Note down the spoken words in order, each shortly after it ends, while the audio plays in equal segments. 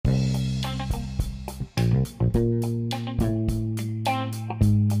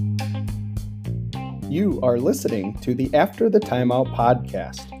You are listening to the After the Timeout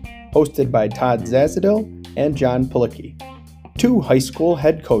podcast, hosted by Todd Zazadil and John Pilicki, two high school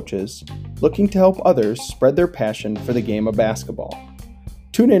head coaches looking to help others spread their passion for the game of basketball.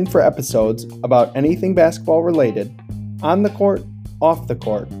 Tune in for episodes about anything basketball related, on the court, off the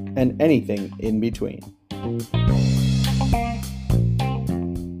court, and anything in between.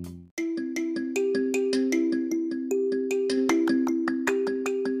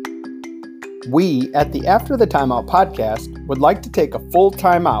 We at the After the Timeout podcast would like to take a full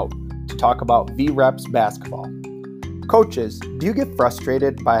timeout to talk about VREPS basketball. Coaches, do you get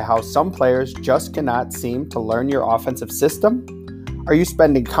frustrated by how some players just cannot seem to learn your offensive system? Are you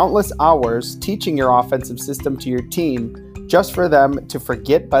spending countless hours teaching your offensive system to your team just for them to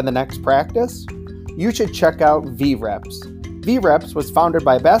forget by the next practice? You should check out VREPS. VREPS was founded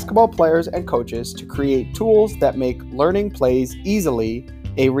by basketball players and coaches to create tools that make learning plays easily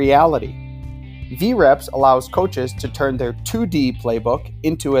a reality. VREPS allows coaches to turn their 2D playbook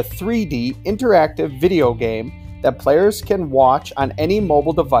into a 3D interactive video game that players can watch on any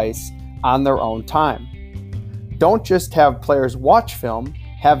mobile device on their own time. Don't just have players watch film,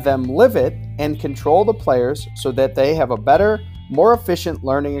 have them live it and control the players so that they have a better, more efficient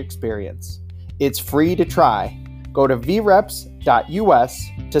learning experience. It's free to try. Go to vreps.us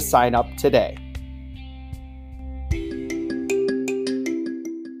to sign up today.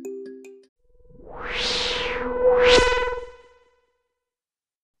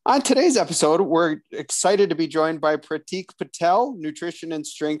 On today's episode, we're excited to be joined by Pratik Patel, nutrition and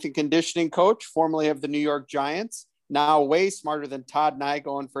strength and conditioning coach, formerly of the New York Giants, now way smarter than Todd and I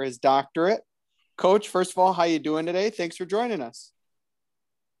going for his doctorate. Coach, first of all, how you doing today? Thanks for joining us.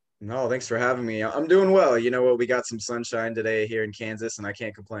 No, thanks for having me. I'm doing well. You know what? We got some sunshine today here in Kansas, and I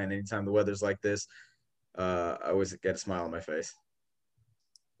can't complain. Anytime the weather's like this, I always get a smile on my face.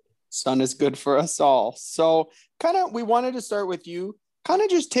 Sun is good for us all. So we wanted to start with you.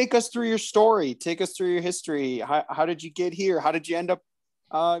 Just take us through your story. Take us through your history. How did you get here? How did you end up,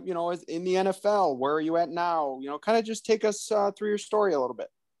 in the NFL? Where are you at now? Just take us through your story a little bit.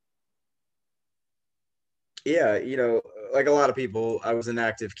 Yeah, like a lot of people, I was an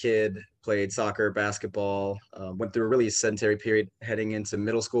active kid, played soccer, basketball, went through a really sedentary period heading into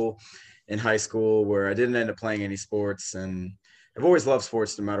middle school and high school where I didn't end up playing any sports. And I've always loved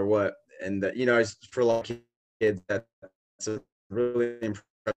sports no matter what. And, for a lot of kids, that's a really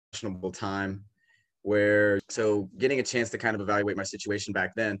impressionable time so getting a chance to kind of evaluate my situation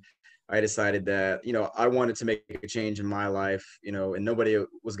back then, I decided that, I wanted to make a change in my life, and nobody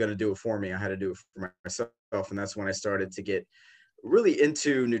was going to do it for me. I had to do it for myself. And that's when I started to get really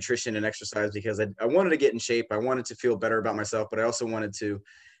into nutrition and exercise because I wanted to get in shape. I wanted to feel better about myself, but I also wanted to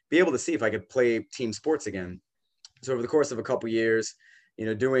be able to see if I could play team sports again. So over the course of a couple of years,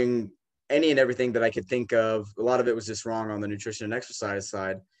 doing any and everything that I could think of, a lot of it was just wrong on the nutrition and exercise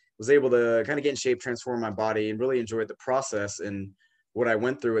side, was able to kind of get in shape, transform my body, and really enjoyed the process and what I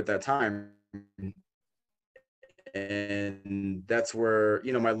went through at that time. And that's where,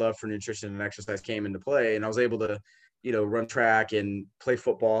 my love for nutrition and exercise came into play. And I was able to, run track and play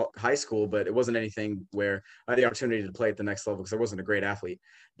football high school, but it wasn't anything where I had the opportunity to play at the next level because I wasn't a great athlete.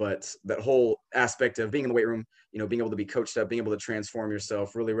 But that whole aspect of being in the weight room, being able to be coached up, being able to transform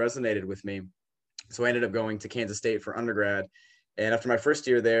yourself really resonated with me. So I ended up going to Kansas State for undergrad. And after my first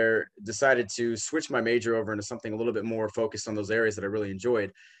year there, decided to switch my major over into something a little bit more focused on those areas that I really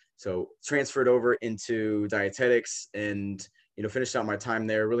enjoyed. So transferred over into dietetics and, finished out my time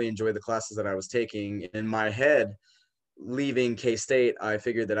there, really enjoyed the classes that I was taking. In my head, leaving K-State, I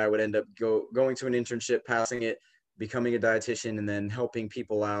figured that I would end up going to an internship, passing it, becoming a dietitian, and then helping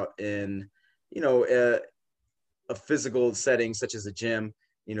people out in, a physical setting such as a gym,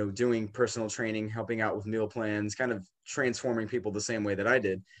 doing personal training, helping out with meal plans, kind of transforming people the same way that I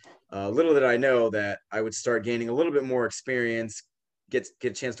did. Little did I know that I would start gaining a little bit more experience, get a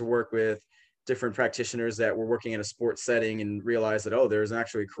chance to work with different practitioners that were working in a sports setting and realize that, there's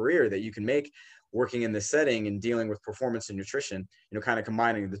actually a career that you can make working in this setting and dealing with performance and nutrition, kind of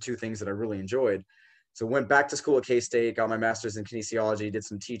combining the two things that I really enjoyed. So went back to school at K-State, got my master's in kinesiology, did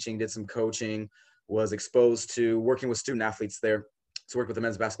some teaching, did some coaching, was exposed to working with student athletes there. So worked with the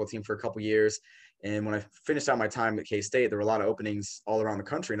men's basketball team for a couple of years. And when I finished out my time at K-State, there were a lot of openings all around the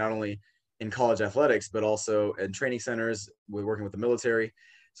country, not only in college athletics, but also in training centers, working with the military.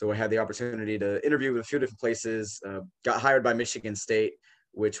 So I had the opportunity to interview with a few different places, got hired by Michigan State,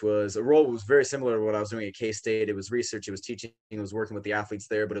 which was a role that was very similar to what I was doing at K-State. It was research, it was teaching, it was working with the athletes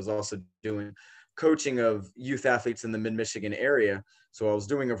there, but it was also doing coaching of youth athletes in the mid-Michigan area. So I was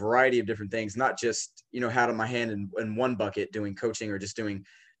doing a variety of different things, not just, had my hand in one bucket doing coaching or just doing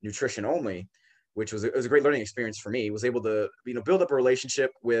nutrition only, which was a great learning experience for me. Was able to, build up a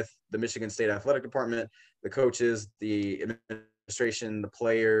relationship with the Michigan State Athletic Department, the coaches, the administration, the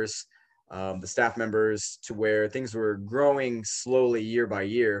players, the staff members, to where things were growing slowly year by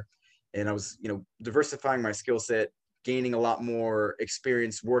year. And I was, diversifying my skill set, gaining a lot more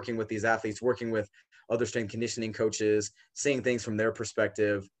experience working with these athletes, working with other strength conditioning coaches, seeing things from their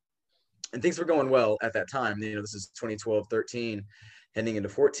perspective. And things were going well at that time. This is 2012, 13, heading into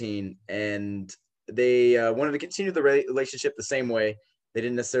 14. And they wanted to continue the relationship the same way. They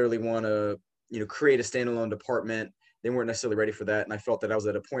didn't necessarily want to, create a standalone department. They weren't necessarily ready for that. And I felt that I was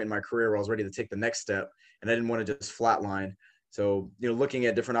at a point in my career where I was ready to take the next step, and I didn't want to just flatline. So, looking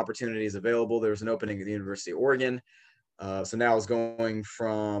at different opportunities available, there was an opening at the University of Oregon. So now I was going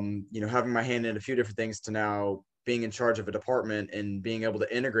from, having my hand in a few different things to now being in charge of a department and being able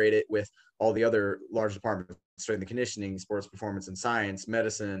to integrate it with all the other large departments, strength and conditioning, sports performance and science,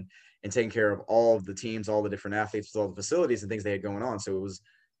 medicine, and taking care of all of the teams, all the different athletes, all the facilities and things they had going on. So it was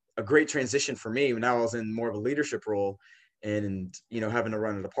a great transition for me. Now I was in more of a leadership role and, having to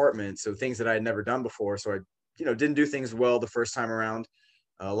run a department. So things that I had never done before. So I, didn't do things well the first time around.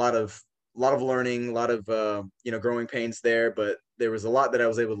 A lot of learning, a lot of, growing pains there, but there was a lot that I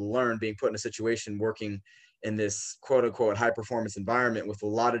was able to learn being put in a situation working in this quote unquote high performance environment with a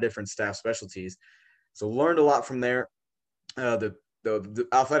lot of different staff specialties. So learned a lot from there. The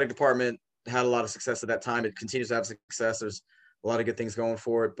athletic department had a lot of success at that time. It continues to have success. There's a lot of good things going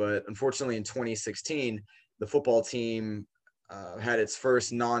for it. But unfortunately in 2016, the football team had its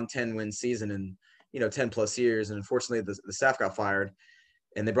first non-10 win season in, 10 plus years. And unfortunately the staff got fired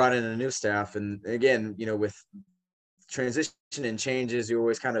and they brought in a new staff. And again, with transition and changes, you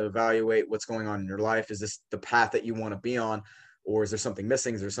always kind of evaluate what's going on in your life. Is this the path that you want to be on, or is there something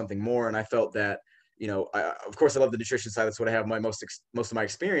missing? Is there something more? And I felt that, of course I love the nutrition side. That's what I have my most of my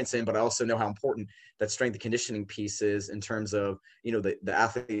experience in, but I also know how important that strength and conditioning piece is in terms of, the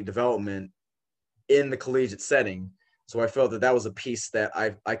athlete development in the collegiate setting. So I felt that was a piece that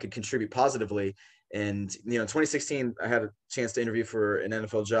I could contribute positively. And, in 2016, I had a chance to interview for an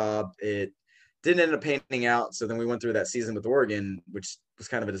NFL job. It didn't end up panning out. So then we went through that season with Oregon, which was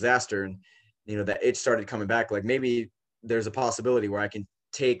kind of a disaster. And, that itch started coming back. Like maybe there's a possibility where I can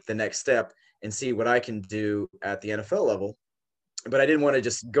take the next step and see what I can do at the NFL level. But I didn't want to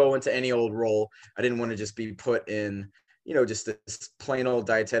just go into any old role. I didn't want to just be put in, just this plain old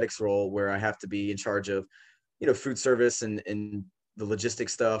dietetics role where I have to be in charge of, food service and the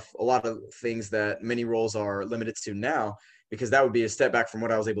logistics stuff, a lot of things that many roles are limited to now, because that would be a step back from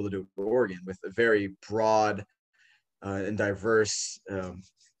what I was able to do for Oregon with a very broad and diverse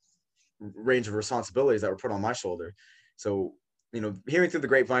range of responsibilities that were put on my shoulder. So, hearing through the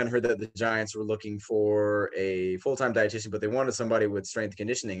grapevine, heard that the Giants were looking for a full-time dietitian, but they wanted somebody with strength and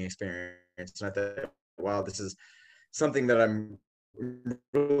conditioning experience. And I thought, wow, this is something that I'm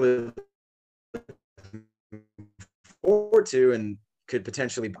really forward to and could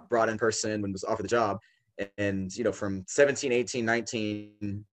potentially be brought in person when was offered the job. And, from 17, 18,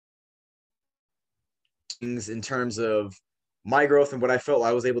 19, things in terms of my growth and what I felt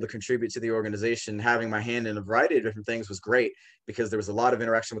I was able to contribute to the organization, having my hand in a variety of different things was great, because there was a lot of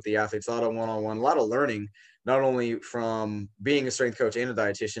interaction with the athletes, a lot of one-on-one, a lot of learning, not only from being a strength coach and a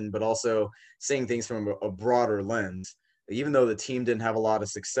dietitian, but also seeing things from a broader lens. Even though the team didn't have a lot of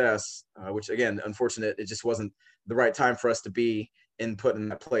success, which again, unfortunate, it just wasn't the right time for us to be put in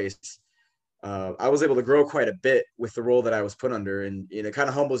that place. I was able to grow quite a bit with the role that I was put under. And, it kind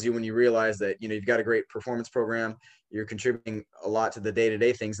of humbles you when you realize that, you've got a great performance program, you're contributing a lot to the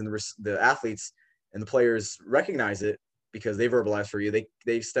day-to-day things, and the athletes and the players recognize it because they verbalize for you.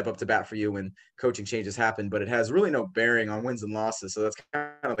 They step up to bat for you when coaching changes happen, but it has really no bearing on wins and losses. So that's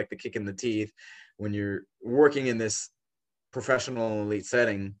kind of like the kick in the teeth when you're working in this professional elite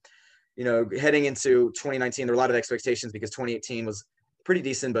setting. Heading into 2019, there were a lot of expectations because 2018 was pretty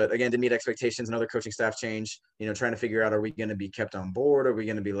decent, but again, didn't meet expectations. Another coaching staff change, trying to figure out, are we going to be kept on board? Are we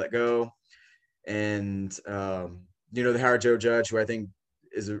going to be let go? And, they hired Joe Judge, who I think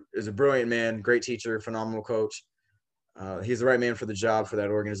is a brilliant man, great teacher, phenomenal coach. He's the right man for the job for that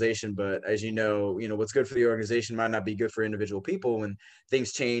organization. But as you know, what's good for the organization might not be good for individual people. When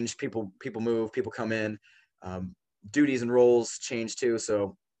things change, people move, people come in, duties and roles change too.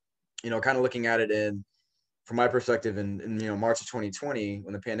 So, kind of looking at it from my perspective in March of 2020,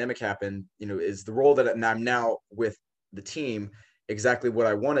 when the pandemic happened, is the role that I'm now with the team exactly what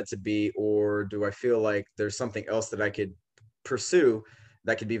I want it to be, or do I feel like there's something else that I could pursue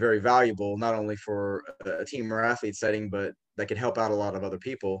that could be very valuable, not only for a team or athlete setting, but that could help out a lot of other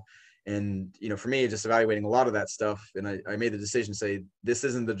people. And, for me, just evaluating a lot of that stuff, and I made the decision to say, this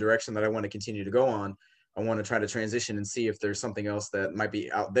isn't the direction that I want to continue to go on. I want to try to transition and see if there's something else that might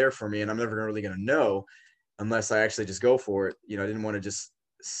be out there for me. And I'm never really going to know unless I actually just go for it. I didn't want to just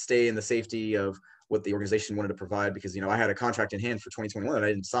stay in the safety of what the organization wanted to provide, because, I had a contract in hand for 2021 that I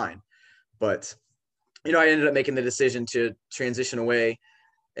didn't sign. But, I ended up making the decision to transition away.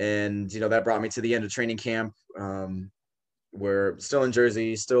 And, that brought me to the end of training camp. We're still in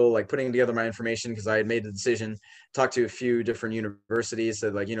Jersey, still like putting together my information, because I had made the decision, talked to a few different universities,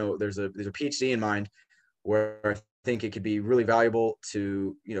 said like, there's a PhD in mind where I think it could be really valuable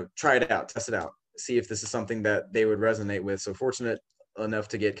to, try it out, test it out, see if this is something that they would resonate with. So fortunate enough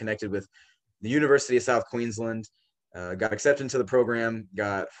to get connected with the University of South Queensland, got accepted into the program,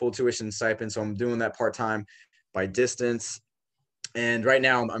 got full tuition stipend. So I'm doing that part-time by distance. And right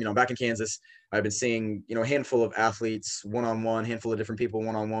now, I'm back in Kansas. I've been seeing, a handful of athletes one-on-one, handful of different people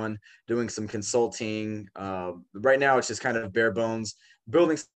one-on-one, doing some consulting. Right now, it's just kind of bare bones,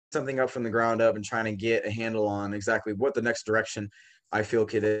 building something up from the ground up and trying to get a handle on exactly what the next direction I feel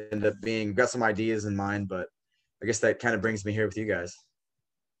could end up being. Got some ideas in mind, but I guess that kind of brings me here with you guys.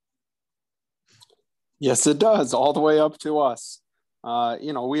 Yes, it does, all the way up to us.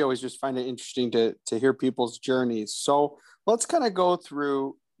 We always just find it interesting to hear people's journeys. So let's kind of go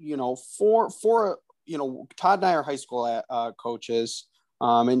through, for Todd and I are high school coaches,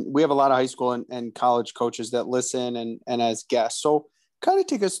 and we have a lot of high school and college coaches that listen and as guests. So kind of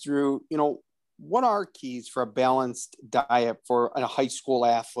take us through, what are keys for a balanced diet for a high school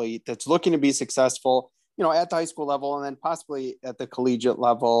athlete that's looking to be successful, at the high school level and then possibly at the collegiate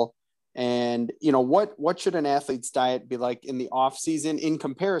level. And, what should an athlete's diet be like in the off season in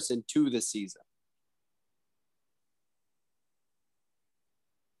comparison to the season?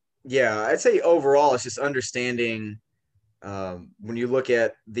 Yeah, I'd say overall, it's just understanding when you look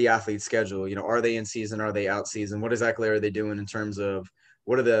at the athlete's schedule, are they in season? Are they out season? What exactly are they doing in terms of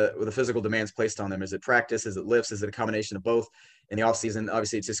what are the physical demands placed on them? Is it practice? Is it lifts? Is it a combination of both? In the off season,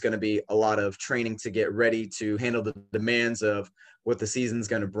 obviously, it's just going to be a lot of training to get ready to handle the demands of what the season's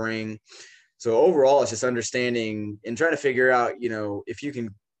going to bring. So overall, it's just understanding and trying to figure out, if you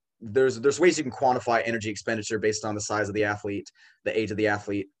can, there's ways you can quantify energy expenditure based on the size of the athlete, the age of the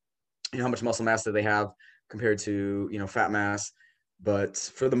athlete, how much muscle mass do they have compared to, fat mass. But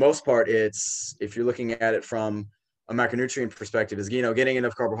for the most part, it's, if you're looking at it from a macronutrient perspective, is, getting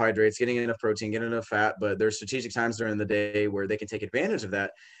enough carbohydrates, getting enough protein, getting enough fat. But there's strategic times during the day where they can take advantage of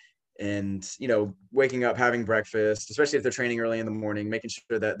that. And, waking up, having breakfast, especially if they're training early in the morning, making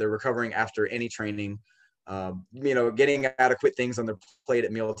sure that they're recovering after any training, getting adequate things on their plate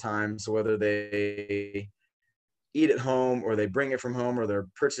at mealtime. So whether they eat at home or they bring it from home or they're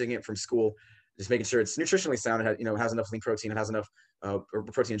purchasing it from school, just making sure it's nutritionally sound. It has enough lean protein, it has enough or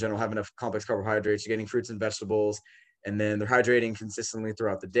protein in general, have enough complex carbohydrates, you're getting fruits and vegetables, and then they're hydrating consistently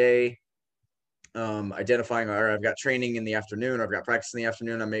throughout the day. Identifying, all right, I've got training in the afternoon, or I've got practice in the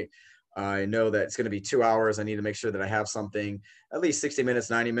afternoon. I know that it's going to be 2 hours. I need to make sure that I have something at least 60 minutes,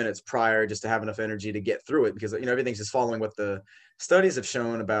 90 minutes prior, just to have enough energy to get through it, because, everything's just following what the studies have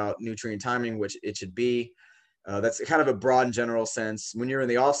shown about nutrient timing, which it should be. That's kind of a broad and general sense. When you're in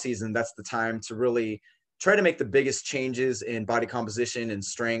the off season, that's the time to really try to make the biggest changes in body composition and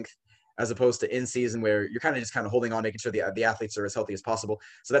strength, as opposed to in season where you're kind of holding on, making sure the athletes are as healthy as possible.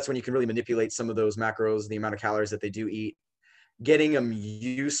 So that's when you can really manipulate some of those macros, the amount of calories that they do eat, getting them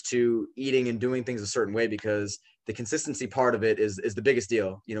used to eating and doing things a certain way, because the consistency part of it is the biggest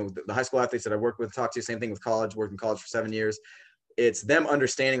deal. The high school athletes that I work with, talk to, same thing with college, worked in college for 7 years. It's them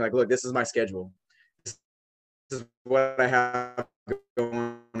understanding, like, look, this is my schedule. This is what I have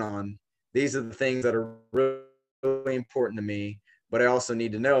going on. These are the things that are really important to me. But I also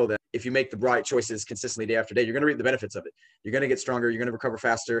need to know that if you make the right choices consistently day after day, you're going to reap the benefits of it. You're going to get stronger. You're going to recover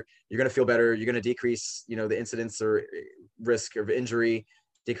faster. You're going to feel better. You're going to decrease, the incidence or risk of injury,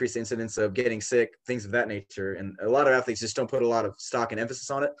 decrease the incidence of getting sick, things of that nature. And a lot of athletes just don't put a lot of stock and emphasis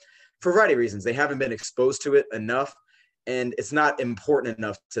on it for a variety of reasons. They haven't been exposed to it enough, and it's not important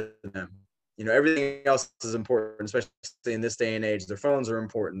enough to them. Everything else is important, especially in this day and age. Their phones are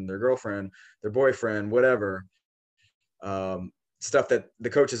important, their girlfriend, their boyfriend, whatever. Stuff that the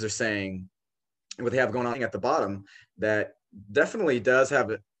coaches are saying, what they have going on at the bottom, that definitely does have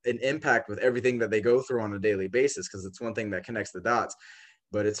an impact with everything that they go through on a daily basis, because it's one thing that connects the dots,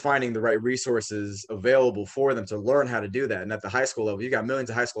 but it's finding the right resources available for them to learn how to do that. And at the high school level, you got millions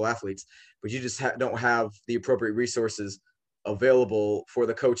of high school athletes, but you just don't have the appropriate resources available for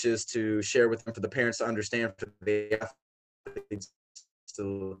the coaches to share with them, for the parents to understand, for the athletes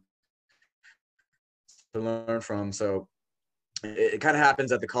to learn from. So it kind of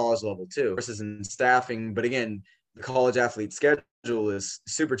happens at the college level too, versus in staffing. But again, the college athlete schedule is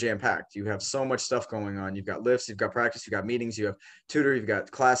super jam packed. You have so much stuff going on. You've got lifts, you've got practice, you've got meetings, you have tutor, you've got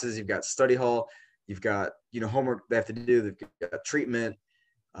classes, you've got study hall, you've got, homework they have to do, they've got treatment,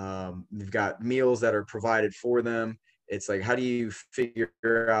 you've got meals that are provided for them. It's like, how do you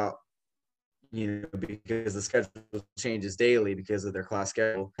figure out, because the schedule changes daily because of their class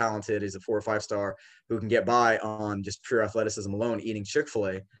schedule. Talented is a 4 or 5 star who can get by on just pure athleticism alone, eating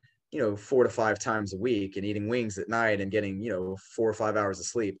Chick-fil-A, 4 to 5 times a week, and eating wings at night and getting, 4 or 5 hours of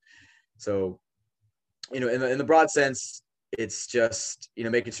sleep. So, in the broad sense, it's just,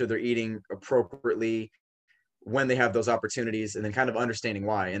 making sure they're eating appropriately when they have those opportunities, and then kind of understanding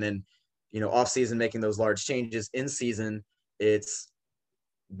why. And then, off season, making those large changes. In season, it's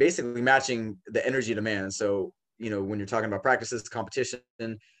basically matching the energy demand. So, when you're talking about practices, competition,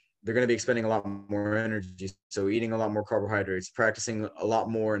 they're going to be expending a lot more energy. So eating a lot more carbohydrates, practicing a lot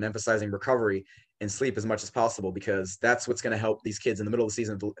more, and emphasizing recovery and sleep as much as possible, because that's what's going to help these kids in the middle of the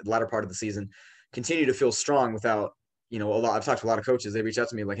season, the latter part of the season, continue to feel strong without, I've talked to a lot of coaches. They reach out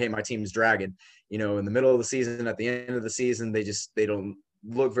to me like, hey, my team's dragging, in the middle of the season, at the end of the season, they don't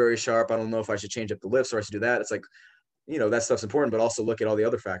look very sharp. I don't know if I should change up the lifts or I should do that. It's like, that stuff's important, but also look at all the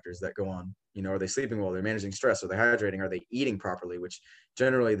other factors that go on. Are they sleeping well? They're managing stress. Are they hydrating? Are they eating properly? Which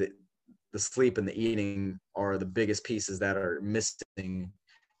generally the sleep and the eating are the biggest pieces that are missing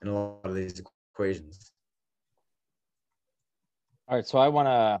in a lot of these equations. All right. So I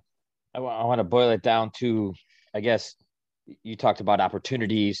want to boil it down to, I guess you talked about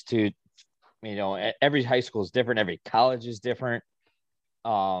opportunities to, every high school is different. Every college is different.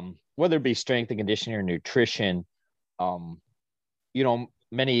 Whether it be strength and conditioning or nutrition,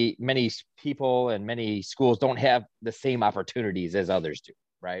 many people and many schools don't have the same opportunities as others do,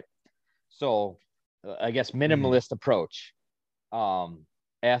 right? So I guess minimalist approach,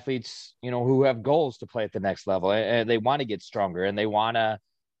 athletes, who have goals to play at the next level, and they want to get stronger, and they want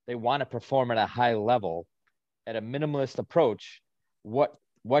to perform at a high level. At a minimalist approach,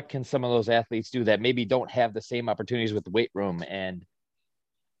 what can some of those athletes do that maybe don't have the same opportunities with the weight room and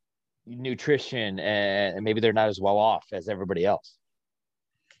nutrition, and maybe they're not as well off as everybody else?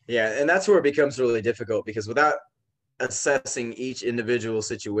 Yeah, and that's where it becomes really difficult, because without assessing each individual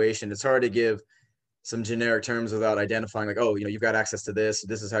situation, it's hard to give some generic terms without identifying like, oh, you've got access to this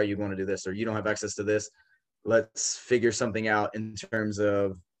is how you want to do this, or you don't have access to this. Let's figure something out in terms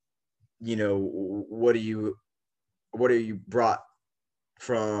of, what are you brought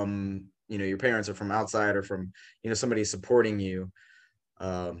from, your parents, or from outside, or from, somebody supporting you.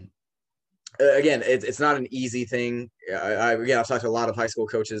 Again, it's not an easy thing. I've talked to a lot of high school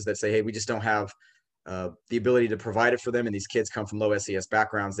coaches that say, hey, we just don't have the ability to provide it for them. And these kids come from low SES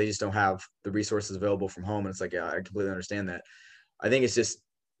backgrounds. They just don't have the resources available from home. And it's like, yeah, I completely understand that. I think it's just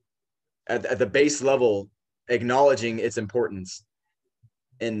at the base level, acknowledging its importance,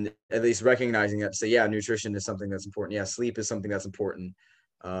 and at least recognizing that, say, yeah, nutrition is something that's important. Yeah, sleep is something that's important.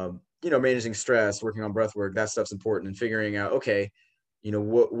 Managing stress, working on breath work, that stuff's important, and figuring out, okay,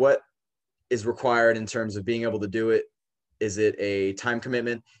 what is required in terms of being able to do it. Is it a time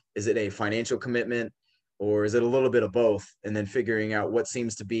commitment? Is it a financial commitment? Or is it a little bit of both? And then figuring out what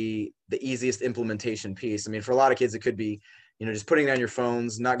seems to be the easiest implementation piece. I mean, for a lot of kids, it could be, just putting down your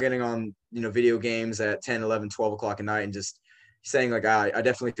phones, not getting on, video games at 10, 11, 12 o'clock at night, and just saying like, I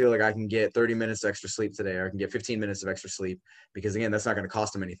definitely feel like I can get 30 minutes extra sleep today, or I can get 15 minutes of extra sleep, because again, that's not going to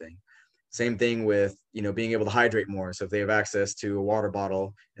cost them anything. Same thing with, being able to hydrate more. So if they have access to a water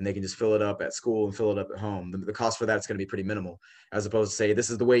bottle and they can just fill it up at school and fill it up at home, the cost for that's going to be pretty minimal, as opposed to say, this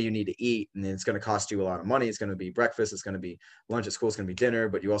is the way you need to eat, and it's going to cost you a lot of money. It's going to be breakfast. It's going to be lunch at school. It's going to be dinner,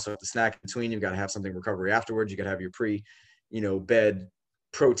 but you also have to snack in between. You've got to have something recovery afterwards. You got to have your bed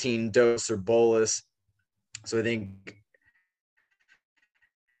protein dose or bolus. So I think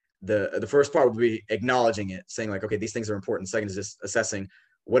the first part would be acknowledging it, saying like, okay, these things are important. Second is just assessing,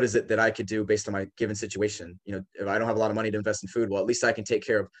 what is it that I could do based on my given situation? If I don't have a lot of money to invest in food, well, at least I can take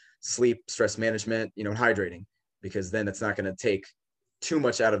care of sleep, stress management, and hydrating, because then it's not going to take too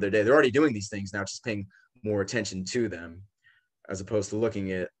much out of their day. They're already doing these things now, just paying more attention to them, as opposed to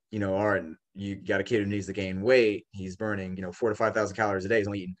looking at, all right, you got a kid who needs to gain weight. He's burning, 4,000 to 5,000 calories a day. He's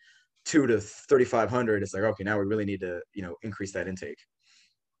only eating 2,000 to 3,500. It's like, okay, now we really need to, increase that intake.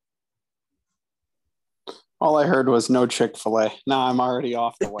 All I heard was no Chick-fil-A. Now I'm already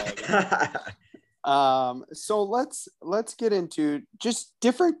off the wagon. So let's get into just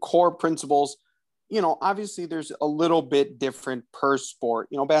different core principles. Obviously there's a little bit different per sport.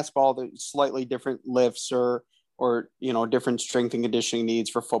 Basketball, there's slightly different lifts or or, different strength and conditioning needs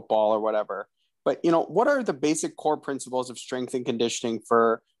for football or whatever. But, what are the basic core principles of strength and conditioning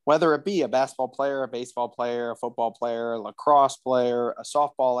for whether it be a basketball player, a baseball player, a football player, a lacrosse player, a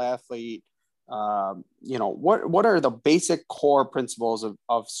softball athlete? What are the basic core principles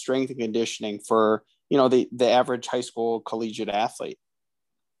of strength and conditioning for, the average high school collegiate athlete?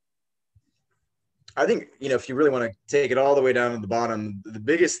 I think, if you really want to take it all the way down to the bottom, the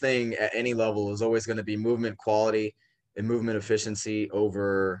biggest thing at any level is always going to be movement quality and movement efficiency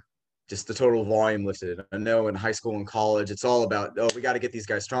over just the total volume lifted. I know in high school and college, it's all about, we got to get these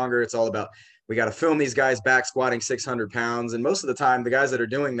guys stronger. It's all about, we got to film these guys back squatting 600 pounds. And most of the time, the guys that are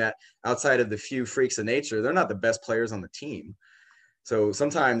doing that, outside of the few freaks of nature, they're not the best players on the team. So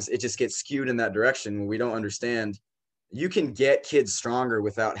sometimes it just gets skewed in that direction when we don't understand you can get kids stronger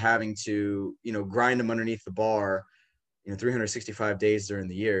without having to, grind them underneath the bar, 365 days during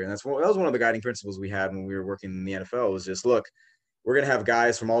the year. And that was one of the guiding principles we had when we were working in the NFL, was just, look, we're going to have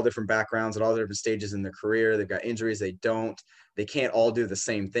guys from all different backgrounds at all different stages in their career. They've got injuries. They can't all do the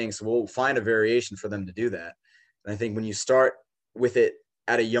same thing. So we'll find a variation for them to do that. And I think when you start with it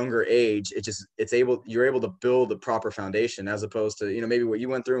at a younger age, you're able to build a proper foundation, as opposed to, maybe what you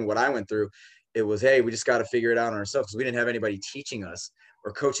went through and what I went through. It was, hey, we just got to figure it out on ourselves, because we didn't have anybody teaching us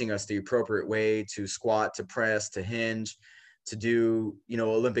or coaching us the appropriate way to squat, to press, to hinge, to do,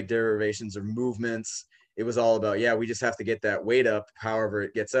 Olympic derivations or movements. It was all about, we just have to get that weight up however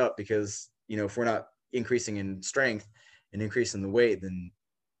it gets up, because, if we're not increasing in strength and increasing the weight, then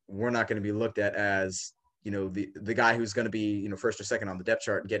we're not going to be looked at as, the guy who's going to be, first or second on the depth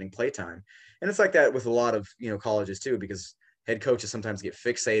chart and getting play time. And it's like that with a lot of, colleges too, because head coaches sometimes get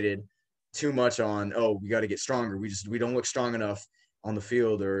fixated too much on, we got to get stronger. We don't look strong enough on the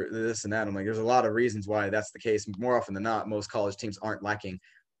field or this and that. I'm like, there's a lot of reasons why that's the case. More often than not, most college teams aren't lacking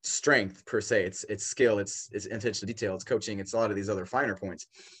strength per se. It's skill, it's attention to detail, it's coaching, it's a lot of these other finer points.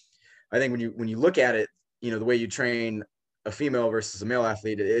 I think when you look at it, the way you train a female versus a male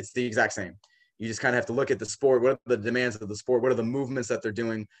athlete, it's the exact same. You just kind of have to look at the sport. What are the demands of the sport? What are the movements that they're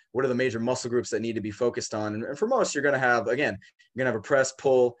doing? What are the major muscle groups that need to be focused on? And for most, you're going to have a press,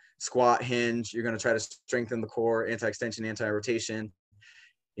 pull, squat, hinge. You're going to try to strengthen the core, anti-extension, anti-rotation,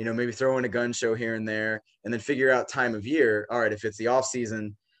 maybe throw in a gun show here and there, and then figure out time of year. All right, if it's the off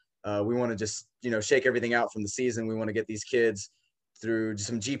season, we want to just, shake everything out from the season. We want to get these kids through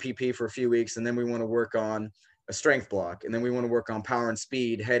some GPP for a few weeks, and then we want to work on a strength block, and then we want to work on power and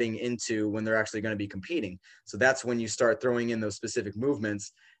speed heading into when they're actually going to be competing. So that's when you start throwing in those specific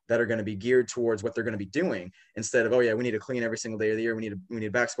movements that are going to be geared towards what they're going to be doing, instead of, we need to clean every single day of the year. We need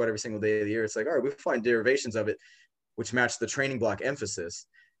a back squat every single day of the year. It's like, all right, we find derivations of it which match the training block emphasis.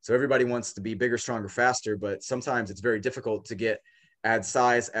 So everybody wants to be bigger, stronger, faster, but sometimes it's very difficult to add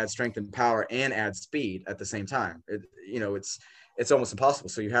size, add strength and power, and add speed at the same time. It's almost impossible.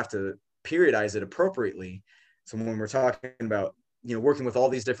 So you have to periodize it appropriately. So when we're talking about, working with all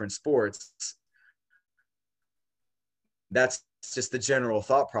these different sports, that's just the general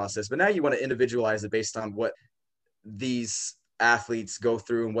thought process. But now you want to individualize it based on what these athletes go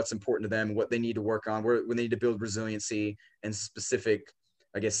through and what's important to them and what they need to work on, where they need to build resiliency and specific,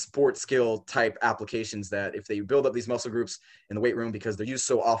 sport skill type applications, that if they build up these muscle groups in the weight room, because they're used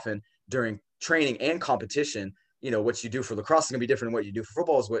so often during training and competition, what you do for lacrosse is going to be different than what you do for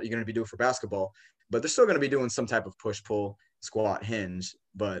football is what you're going to be doing for basketball, but they're still going to be doing some type of push, pull, squat, hinge.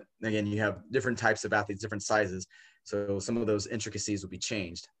 But again, you have different types of athletes, different sizes. So some of those intricacies will be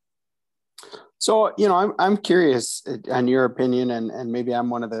changed. So, I'm curious on your opinion, and maybe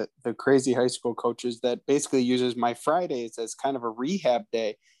I'm one of the crazy high school coaches that basically uses my Fridays as kind of a rehab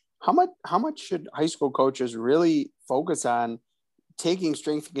day. How much should high school coaches really focus on taking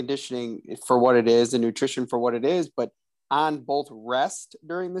strength and conditioning for what it is and nutrition for what it is, but on both rest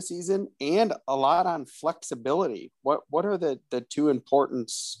during the season and a lot on flexibility? What are the two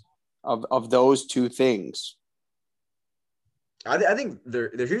importance of those two things? I think they're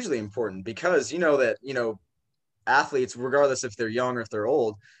hugely important, because athletes, regardless if they're young or if they're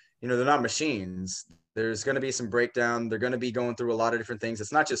old, they're not machines. There's going to be some breakdown. They're going to be going through a lot of different things.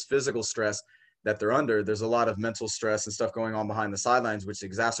 It's not just physical stress that they're under. There's a lot of mental stress and stuff going on behind the sidelines, which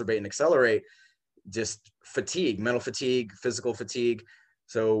exacerbate and accelerate just fatigue, mental fatigue, physical fatigue.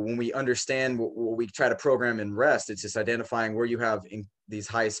 So when we understand what we try to program in rest, it's just identifying where you have these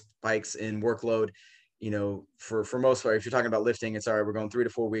high spikes in workload. For most part, if you're talking about lifting, it's all right, we're going 3 to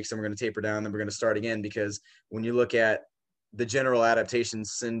 4 weeks and we're going to taper down, then we're going to start again. Because when you look at the general adaptation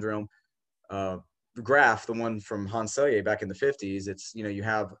syndrome graph, the one from Hans Selye back in the 50s, it's, you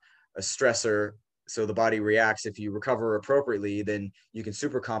have a stressor, so the body reacts. If you recover appropriately, then you can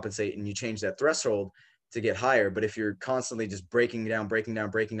super compensate and you change that threshold to get higher. But if you're constantly just breaking down,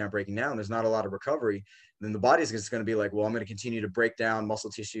 there's not a lot of recovery. Then the body's just going to be like, well, I'm going to continue to break down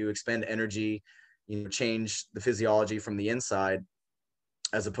muscle tissue, expend energy, change the physiology from the inside,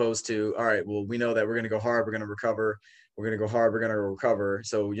 as opposed to, all right, well, we know that we're going to go hard, we're going to recover, we're going to go hard, we're going to recover.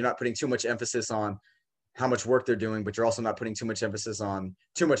 So you're not putting too much emphasis on how much work they're doing, but you're also not putting too much emphasis on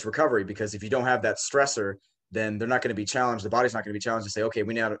too much recovery, because if you don't have that stressor, then they're not going to be challenged. The body's not going to be challenged to say, okay,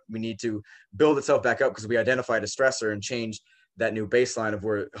 we need to build itself back up because we identified a stressor and change that new baseline of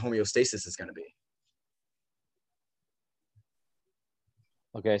where homeostasis is going to be.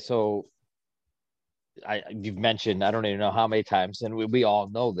 Okay, so you've mentioned, I don't even know how many times, and we all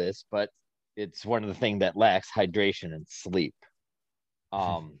know this, but it's one of the things that lacks hydration and sleep.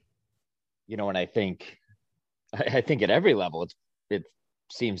 And I think at every level, it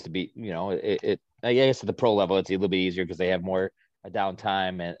seems to be, I guess at the pro level, it's a little bit easier because they have more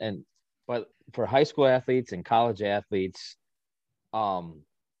downtime but for high school athletes and college athletes, how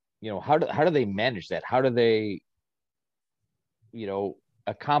do they manage that? How do they,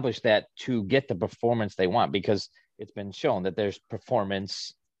 accomplish that to get the performance they want? Because it's been shown that there's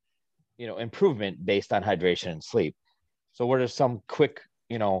performance, improvement based on hydration and sleep. So what are some quick,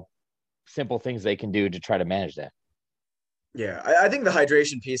 simple things they can do to try to manage that? Yeah, I think the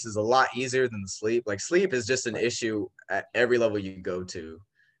hydration piece is a lot easier than the sleep. Like, sleep is just an issue at every level you go to.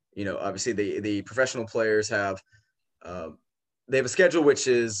 Obviously the professional players have they have a schedule which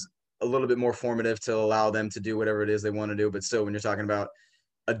is a little bit more formative to allow them to do whatever it is they want to do. But still, when you're talking about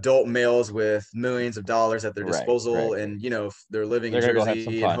adult males with millions of dollars at their disposal, right. And if they're living in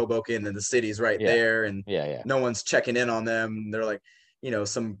Jersey and Hoboken, and the city's right there, and no one's checking in on them. They're like,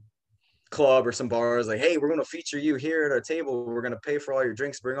 some club or some bars like, hey, we're going to feature you here at our table, we're going to pay for all your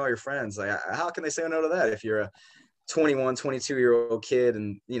drinks, bring all your friends. Like, how can they say no to that if you're a 21, 22-year-old kid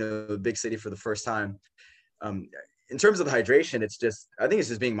and the big city for the first time? In terms of the hydration, I think it's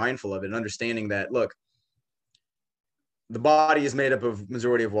just being mindful of it and understanding that, look, the body is made up of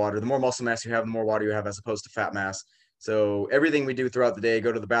majority of water. The more muscle mass you have, the more water you have, as opposed to fat mass. So everything we do throughout the day,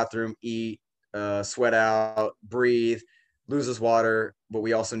 go to the bathroom, eat, sweat out, breathe, loses water, but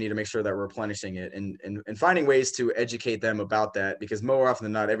we also need to make sure that we're replenishing it and finding ways to educate them about that, because more often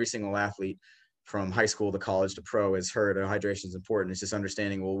than not, every single athlete from high school to college to pro has heard hydration is important. It's just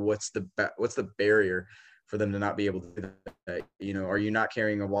understanding, well, what's the barrier for them to not be able to do that? Are you not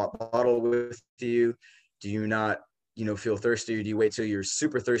carrying a bottle with you? Do you not feel thirsty, or do you wait till you're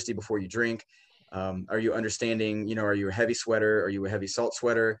super thirsty before you drink? Are you understanding, are you a heavy sweater? Are you a heavy salt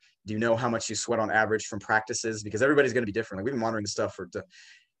sweater? Do you know how much you sweat on average from practices? Because everybody's going to be different. Like, we've been monitoring this stuff for,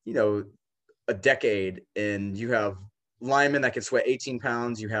 a decade, and you have linemen that can sweat 18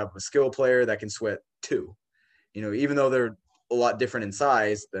 pounds. You have a skill player that can sweat 2, even though they're a lot different in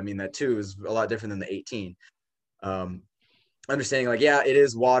size. I mean, that 2 is a lot different than the 18. Understanding, like, yeah, it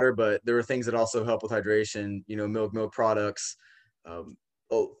is water, but there are things that also help with hydration, milk products,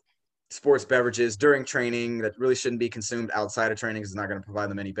 sports beverages during training that really shouldn't be consumed outside of training, because it's not going to provide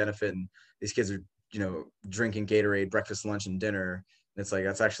them any benefit. And these kids are, drinking Gatorade breakfast, lunch, and dinner. It's like,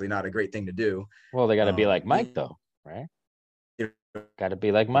 that's actually not a great thing to do. Well, they got to be like Mike, though, right? Got to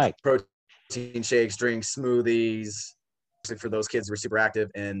be like Mike. Protein shakes, drinks, smoothies, for those kids who are super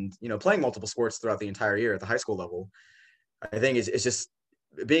active and, playing multiple sports throughout the entire year at the high school level. I think it's just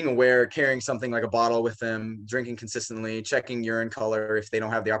being aware, carrying something like a bottle with them, drinking consistently, checking urine color if they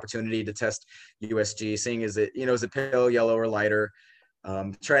don't have the opportunity to test USG, seeing is it pale, yellow, or lighter,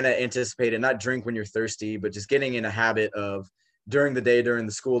 trying to anticipate it, not drink when you're thirsty, but just getting in a habit of, during the day, during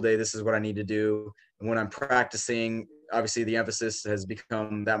the school day, this is what I need to do. And when I'm practicing, obviously the emphasis has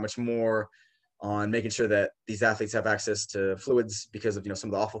become that much more on making sure that these athletes have access to fluids because of, some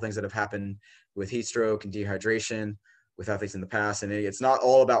of the awful things that have happened with heat stroke and dehydration with athletes in the past. And it's not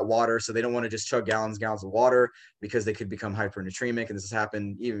all about water. So they don't want to just chug gallons of water, because they could become hypernatremic. And this has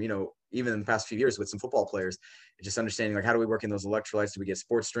happened even in the past few years with some football players. It's just understanding, like, how do we work in those electrolytes? Do we get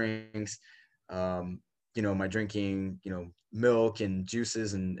sports drinks? My drinking, milk and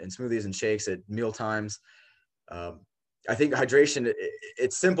juices and smoothies and shakes at meal times. I think hydration,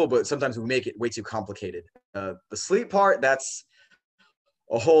 it's simple, but sometimes we make it way too complicated. The sleep part, that's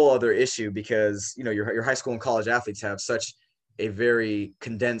a whole other issue, because your high school and college athletes have such a very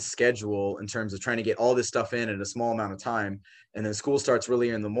condensed schedule in terms of trying to get all this stuff in a small amount of time. And then school starts really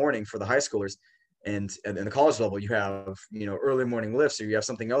in the morning for the high schoolers, and in the college level you have early morning lifts, or you have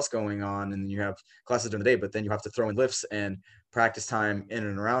something else going on, and you have classes during the day, but then you have to throw in lifts and practice time in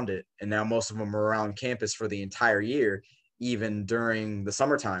and around it. And now most of them are around campus for the entire year, even during the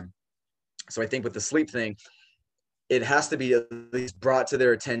summertime. So I think with the sleep thing, it has to be at least brought to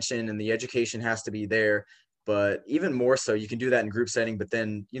their attention, and the education has to be there. But even more so, you can do that in group setting, but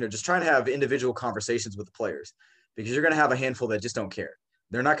then, just trying to have individual conversations with the players, because you're going to have a handful that just don't care.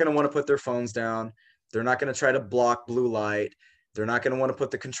 They're not going to want to put their phones down. They're not going to try to block blue light. They're not going to want to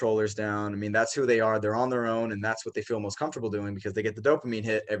put the controllers down. I mean, that's who they are. They're on their own, and that's what they feel most comfortable doing, because they get the dopamine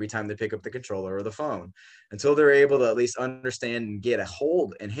hit every time they pick up the controller or the phone. Until they're able to at least understand and get a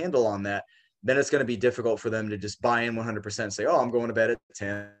hold and handle on that, then it's going to be difficult for them to just buy in 100% and say, oh, I'm going to bed at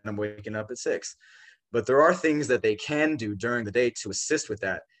 10, I'm waking up at 6. But there are things that they can do during the day to assist with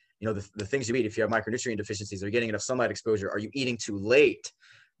that. The things you eat, if you have micronutrient deficiencies, are you getting enough sunlight exposure? Are you eating too late?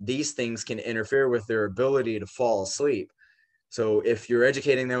 These things can interfere with their ability to fall asleep. So if you're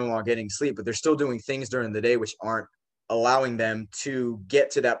educating them while getting sleep, but they're still doing things during the day which aren't allowing them to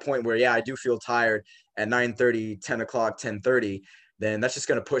get to that point where, yeah, I do feel tired at 9:30, 10 o'clock, 10:30, then that's just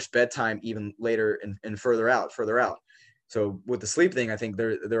going to push bedtime even later and further out. So with the sleep thing, I think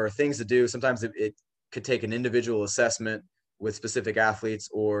there are things to do. Sometimes it could take an individual assessment with specific athletes,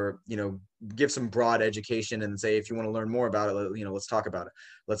 or, give some broad education and say, if you want to learn more about it, let's talk about it.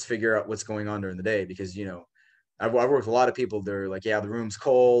 Let's figure out what's going on during the day, because, I've worked with a lot of people. They're like, yeah, the room's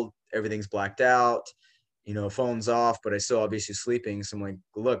cold, everything's blacked out, phone's off, but I still obviously sleeping. So I'm like,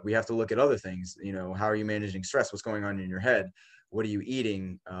 look, we have to look at other things. How are you managing stress? What's going on in your head? What are you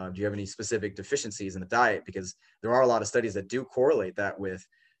eating? Do you have any specific deficiencies in the diet? Because there are a lot of studies that do correlate that with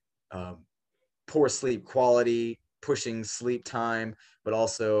poor sleep quality, pushing sleep time, but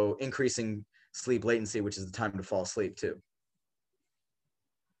also increasing sleep latency, which is the time to fall asleep too.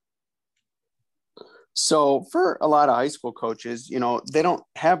 So for a lot of high school coaches, they don't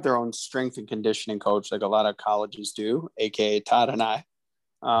have their own strength and conditioning coach like a lot of colleges do, aka Todd and I.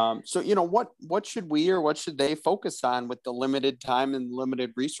 So what should we, or what should they focus on with the limited time and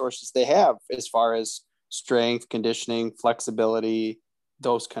limited resources they have as far as strength, conditioning, flexibility,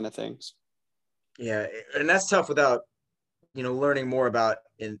 those kind of things? Yeah, and that's tough without, learning more about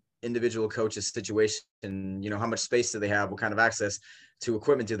an individual coach's situation. How much space do they have? What kind of access to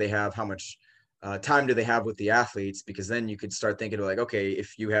equipment do they have? How much time do they have with the athletes? Because then you could start thinking like, okay,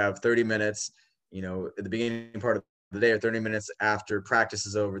 if you have 30 minutes, at the beginning part of the day, or 30 minutes after practice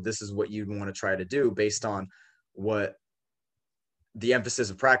is over, this is what you'd want to try to do based on what the emphasis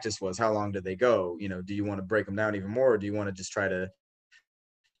of practice was. How long did they go? Do you want to break them down even more, or do you want to just try to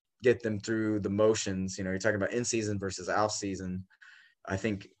get them through the motions? You're talking about in season versus off season. I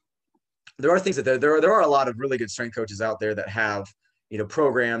think there are things that there are a lot of really good strength coaches out there that have,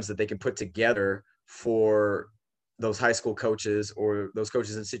 programs that they can put together for those high school coaches, or those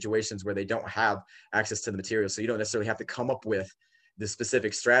coaches in situations where they don't have access to the material. So you don't necessarily have to come up with the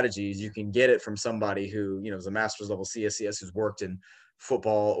specific strategies. You can get it from somebody who, is a master's level CSCS, who's worked in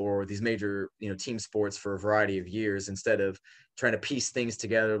football or these major, team sports for a variety of years, instead of trying to piece things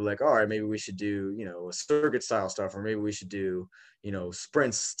together like, all right, maybe we should do, a circuit style stuff, or maybe we should do,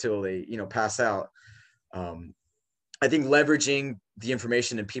 sprints till they, pass out. I think leveraging the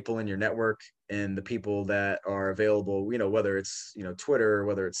information and people in your network and the people that are available, whether it's, Twitter,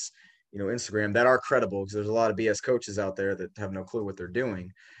 whether it's, Instagram, that are credible, because there's a lot of BS coaches out there that have no clue what they're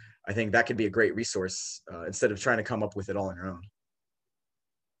doing. I think that could be a great resource instead of trying to come up with it all on your own.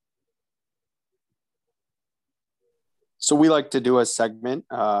 So we like to do a segment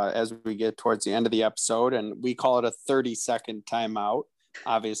as we get towards the end of the episode, and we call it a 30-second timeout.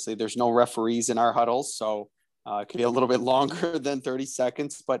 Obviously, there's no referees in our huddles, so it could be a little bit longer than 30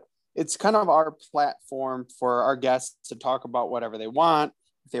 seconds, but it's kind of our platform for our guests to talk about whatever they want.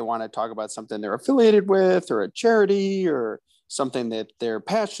 If they want to talk about something they're affiliated with, or a charity, or something that they're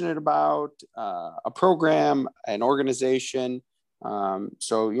passionate about, a program, an organization.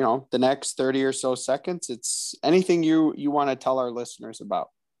 So, the next 30 or so seconds, it's anything you want to tell our listeners about.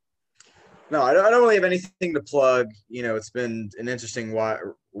 No, I don't really have anything to plug. It's been an interesting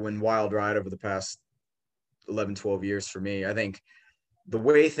wild ride over the past 11, 12 years for me. I think the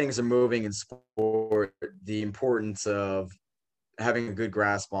way things are moving in sport, the importance of having a good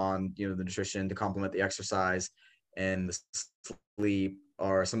grasp on, the nutrition to complement the exercise and the sleep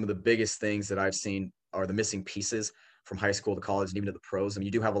are some of the biggest things that I've seen are the missing pieces from high school to college and even to the pros. I mean,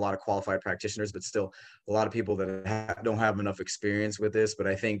 you do have a lot of qualified practitioners, but still a lot of people that don't have enough experience with this. But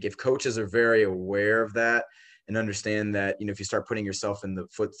I think if coaches are very aware of that and understand that, if you start putting yourself in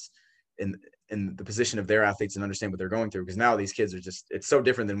the position of their athletes and understand what they're going through, because now these kids are it's so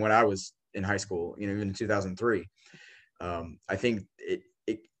different than when I was in high school, even in 2003. I think it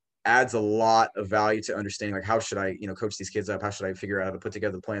adds a lot of value to understanding, like, how should I, coach these kids up? How should I figure out how to put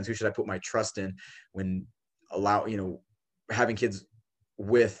together the plans? Who should I put my trust in when having kids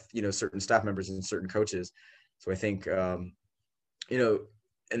with, certain staff members and certain coaches? So I think, you know,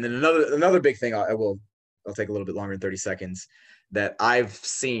 and then another big thing I'll take a little bit longer than 30 seconds that I've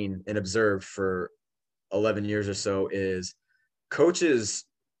seen and observed for 11 years or so is coaches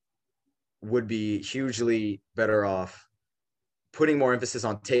would be hugely better off putting more emphasis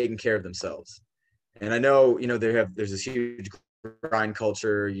on taking care of themselves. And I know, there's this huge grind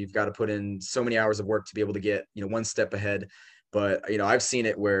culture. You've got to put in so many hours of work to be able to get, one step ahead. But, I've seen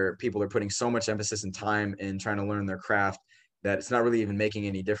it where people are putting so much emphasis and time in trying to learn their craft that it's not really even making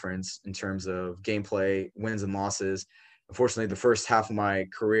any difference in terms of gameplay, wins and losses. Unfortunately, the first half of my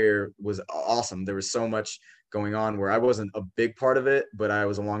career was awesome. There was so much going on where I wasn't a big part of it, but I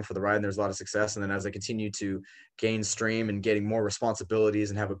was along for the ride and there's a lot of success. And then as I continued to gain stream and getting more responsibilities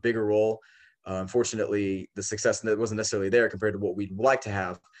and have a bigger role, unfortunately, the success that wasn't necessarily there compared to what we'd like to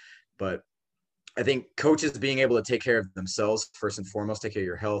have. But I think coaches being able to take care of themselves first and foremost, take care of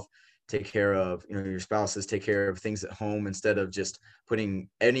your health, take care of your spouses, take care of things at home instead of just putting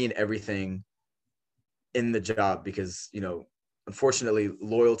any and everything in the job, because unfortunately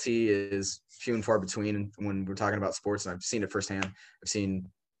loyalty is few and far between when we're talking about sports, and I've seen it firsthand. I've seen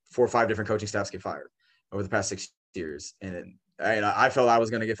 4 or 5 different coaching staffs get fired over the past 6 years, and I felt I was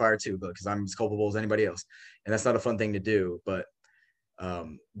going to get fired too, because I'm as culpable as anybody else, and that's not a fun thing to do. But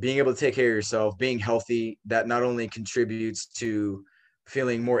being able to take care of yourself, being healthy, that not only contributes to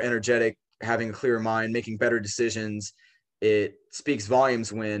feeling more energetic, having a clearer mind, making better decisions, it speaks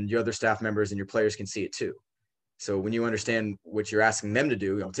volumes when your other staff members and your players can see it too. So when you understand what you're asking them to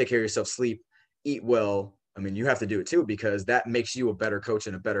do, take care of yourself, sleep, eat well, you have to do it too, because that makes you a better coach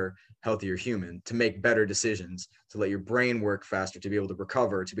and a better, healthier human to make better decisions, to let your brain work faster, to be able to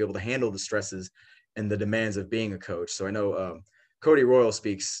recover, to be able to handle the stresses and the demands of being a coach. So I know Cody Royal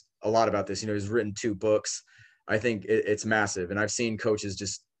speaks a lot about this. He's written 2 books. I think it's massive. And I've seen coaches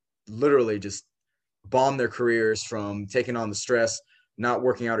just literally just bomb their careers from taking on the stress, not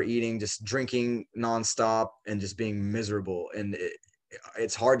working out or eating, just drinking nonstop and just being miserable. And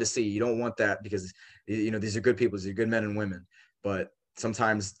it's hard to see. You don't want that, because, these are good people, these are good men and women. But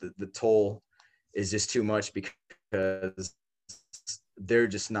sometimes the toll is just too much because they're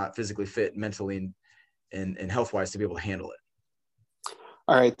just not physically fit mentally and health-wise to be able to handle it.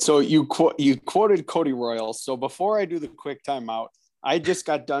 All right. So you quoted Cody Royal. So before I do the quick timeout, I just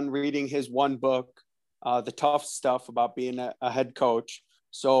got done reading his one book, The Tough Stuff About Being a Head Coach.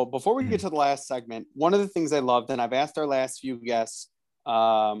 So before we get to the last segment, one of the things I loved, and I've asked our last few guests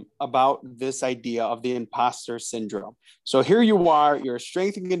about this idea of the imposter syndrome. So here you are, you're a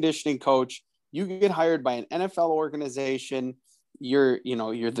strength and conditioning coach. You get hired by an NFL organization. You're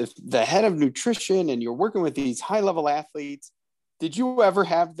the head of nutrition, and you're working with these high-level athletes. Did you ever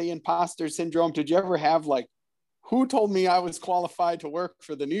have the imposter syndrome? Did you ever have who told me I was qualified to work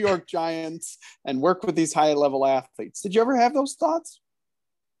for the New York Giants and work with these high-level athletes? Did you ever have those thoughts?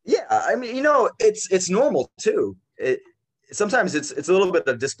 Yeah, it's normal too. Sometimes it's a little bit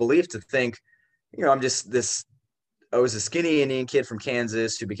of disbelief to think, I was a skinny Indian kid from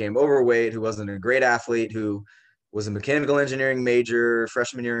Kansas who became overweight, who wasn't a great athlete, who was a mechanical engineering major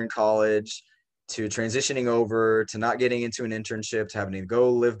freshman year in college, to transitioning over to not getting into an internship, to having to go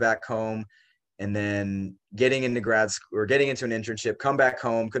live back home, and then getting into grad school or getting into an internship, come back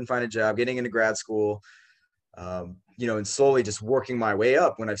home, couldn't find a job, getting into grad school, and slowly just working my way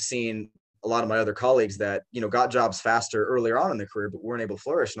up, when I've seen a lot of my other colleagues that, got jobs faster earlier on in their career, but weren't able to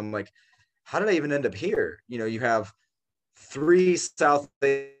flourish. And I'm like, how did I even end up here? You have 3 South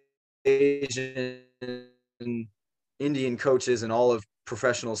Asian Indian coaches in all of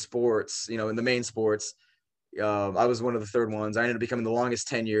professional sports, in the main sports. I was one of the third ones. I ended up becoming the longest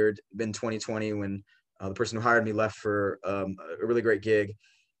tenured in 2020 when the person who hired me left for a really great gig.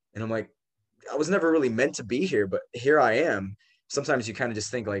 And I'm like, I was never really meant to be here, but here I am. Sometimes you kind of just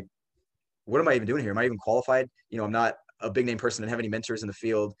think what am I even doing here? Am I even qualified? I'm not a big name person and have any mentors in the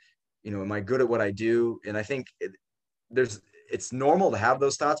field. Am I good at what I do? And I think it's normal to have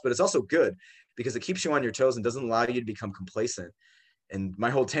those thoughts, but it's also good because it keeps you on your toes and doesn't allow you to become complacent. And my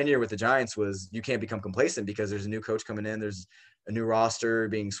whole tenure with the Giants was, you can't become complacent because there's a new coach coming in. There's a new roster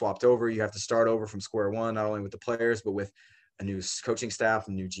being swapped over. You have to start over from square one, not only with the players, but with a new coaching staff,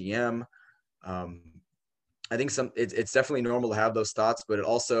 a new GM. I think it's definitely normal to have those thoughts, but it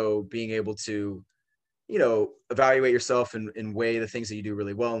also being able to, evaluate yourself and weigh the things that you do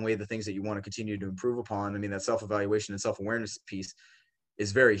really well and weigh the things that you want to continue to improve upon. That self-evaluation and self-awareness piece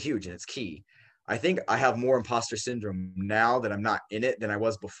is very huge and it's key. I think I have more imposter syndrome now that I'm not in it than I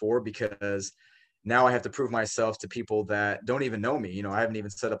was before, because now I have to prove myself to people that don't even know me. I haven't even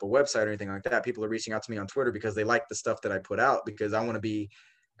set up a website or anything like that. People are reaching out to me on Twitter because they like the stuff that I put out, because I want to be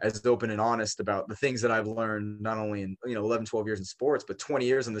as open and honest about the things that I've learned, not only in, 11, 12 years in sports, but 20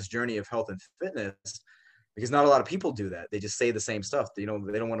 years on this journey of health and fitness, because not a lot of people do that. They just say the same stuff. They don't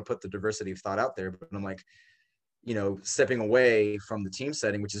want to put the diversity of thought out there. But I'm like, stepping away from the team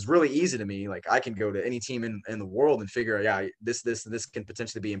setting, which is really easy to me. Like I can go to any team in the world and figure out, yeah, this can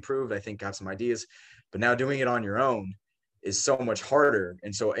potentially be improved. I think I have some ideas, but now doing it on your own is so much harder.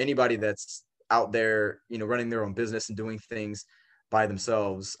 And so anybody that's out there, running their own business and doing things by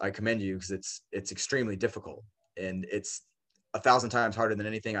themselves, I commend you, because it's extremely difficult, and it's 1,000 times harder than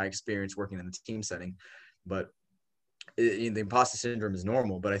anything I experienced working in the team setting. But the imposter syndrome is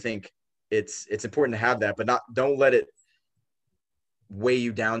normal, but I think it's important to have that, but don't let it weigh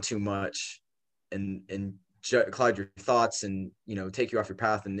you down too much and cloud your thoughts and, take you off your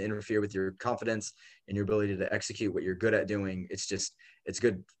path and interfere with your confidence and your ability to execute what you're good at doing. It's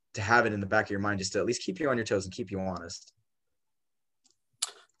good to have it in the back of your mind, just to at least keep you on your toes and keep you honest.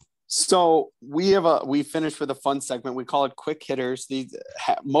 So we finished with a fun segment. We call it quick hitters.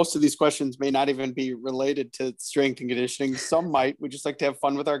 Most of these questions may not even be related to strength and conditioning. Some might. We just like to have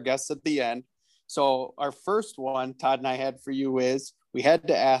fun with our guests at the end. So our first one, Todd and I had for you, is we had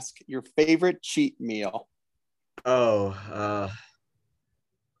to ask your favorite cheat meal. I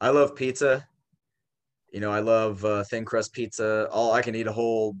love pizza. I love thin crust pizza. I can eat a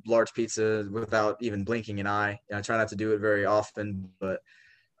whole large pizza without even blinking an eye. I try not to do it very often, but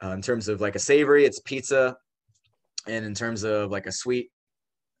in terms of like a savory, it's pizza. And in terms of like a sweet,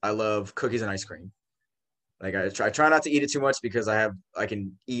 I love cookies and ice cream. Like I try not to eat it too much, because I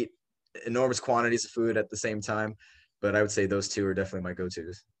can eat enormous quantities of food at the same time. But I would say those two are definitely my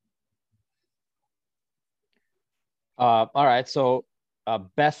go-tos. All right. So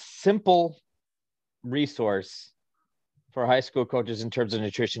best simple resource for high school coaches in terms of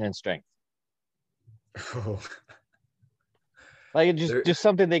nutrition and strength. Oh. Like just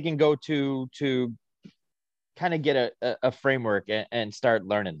something they can go to kind of get a framework and start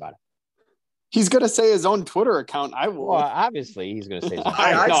learning about it. He's going to say his own Twitter account. I will. Well, obviously he's going to say his own.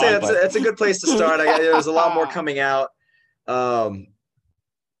 I'd say that's a good place to start. There's a lot more coming out. I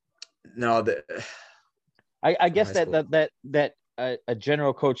guess that a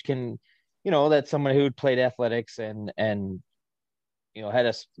general coach can, that's someone who played athletics and had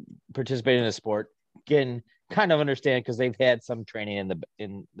us participate in a sport can kind of understand, because they've had some training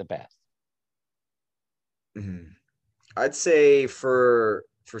in the past. Mm-hmm. I'd say for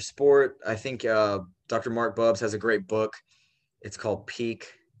sport, I think Dr. Mark Bubbs has a great book. It's called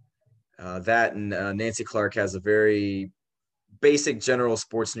Peak. That and Nancy Clark has a very basic general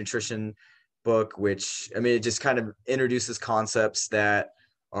sports nutrition book, which, it just kind of introduces concepts that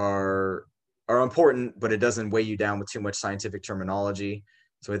are important, but it doesn't weigh you down with too much scientific terminology.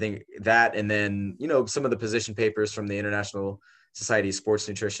 So I think that, and then, some of the position papers from the International Society of Sports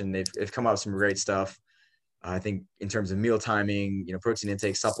Nutrition, they've come out with some great stuff. I think in terms of meal timing, protein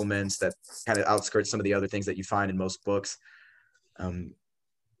intake, supplements, that kind of outskirts some of the other things that you find in most books.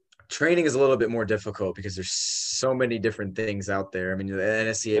 Training is a little bit more difficult because there's so many different things out there. The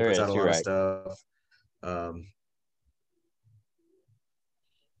NSCA puts out a lot of stuff.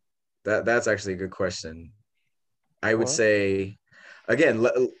 That's actually a good question. I would say, again,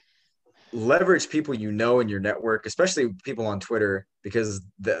 leverage people in your network, especially people on Twitter, because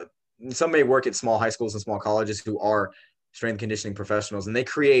some may work at small high schools and small colleges who are strength and conditioning professionals, and they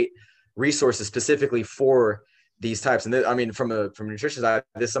create resources specifically for these types. And from a nutrition side,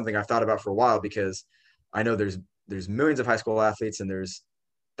 this is something I've thought about for a while, because I know there's millions of high school athletes, and there's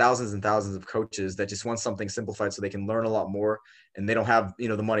thousands and thousands of coaches that just want something simplified so they can learn a lot more, and they don't have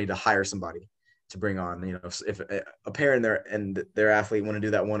the money to hire somebody to bring on. If a parent and their athlete want to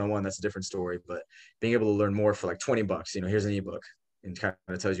do that one-on-one, that's a different story. But being able to learn more for like $20, here's an ebook, and kind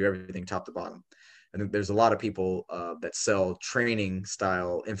of tells you everything top to bottom. I think there's a lot of people that sell training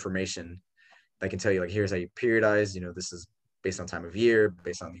style information that can tell you, like, here's how you periodize, this is based on time of year,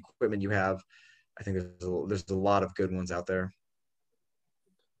 based on the equipment you have. I think there's a lot of good ones out there.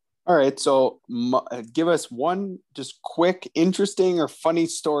 All right. So give us one just quick, interesting or funny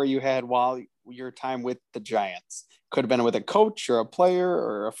story you had while your time with the Giants. Could have been with a coach or a player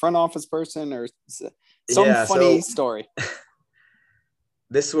or a front office person or some funny story.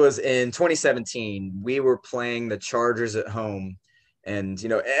 This was in 2017. We were playing the Chargers at home, and,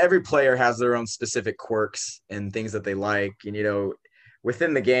 every player has their own specific quirks and things that they like. And,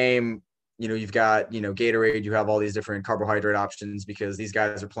 within the game, you've got, Gatorade, you have all these different carbohydrate options, because these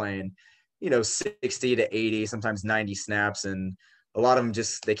guys are playing, 60 to 80, sometimes 90 snaps. And a lot of them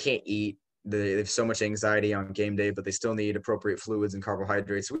they can't eat. They have so much anxiety on game day, but they still need appropriate fluids and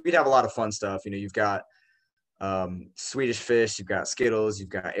carbohydrates. So we'd have a lot of fun stuff. You've got Swedish Fish, you've got Skittles, you've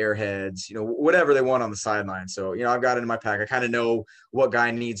got Airheads, whatever they want on the sideline. So, I've got it in my pack. I kind of know what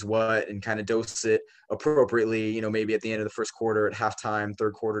guy needs what and kind of dose it appropriately, maybe at the end of the first quarter, at halftime,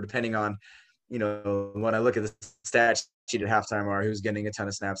 third quarter, depending on, when I look at the stat sheet at halftime or who's getting a ton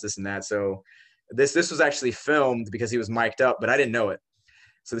of snaps, this and that. So this was actually filmed because he was mic'd up, but I didn't know it.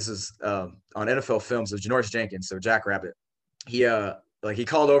 So this is on NFL Films. So Janoris Jenkins, so Jack Rabbit, he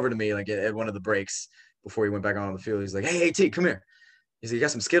called over to me like at one of the breaks before he went back on the field. He's like, hey, T, come here. He's like, you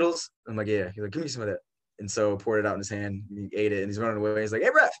got some Skittles? I'm like, yeah. He's like, give me some of that. And so poured it out in his hand. He ate it and he's running away. He's like, hey,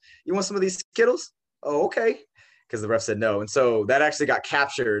 ref, you want some of these Skittles? Oh, okay. Because the ref said no. And so that actually got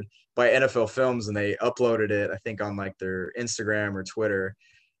captured by NFL Films and they uploaded it, I think, on like their Instagram or Twitter.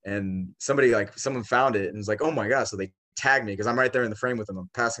 And someone found it and was like, oh my gosh. So they tagged me because I'm right there in the frame with them. I'm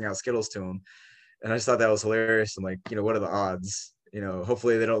passing out Skittles to him. And I just thought that was hilarious. I'm like, what are the odds?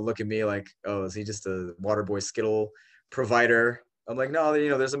 Hopefully they don't look at me like, oh, is he just a Waterboy Skittle provider? I'm like, no,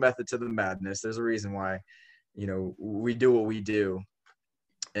 there's a method to the madness. There's a reason why, we do what we do.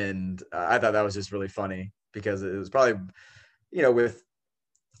 And I thought that was just really funny because it was probably, with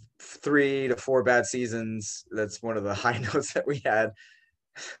 3 to 4 bad seasons, that's one of the high notes that we had.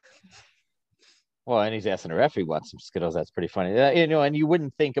 Well, and he's asking the referee wants some Skittles. That's pretty funny. And you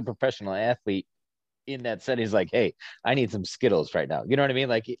wouldn't think a professional athlete in that setting is like, hey, I need some Skittles right now. You know what I mean?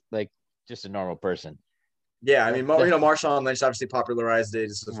 Like just a normal person. Yeah, I mean, Marshawn Lynch obviously popularized it.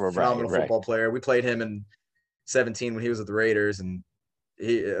 He's a phenomenal football player. We played him in 2017 when he was with the Raiders, and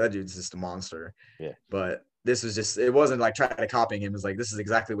that dude's just a monster. Yeah. But this was just, it wasn't like trying to copy him. It was like, this is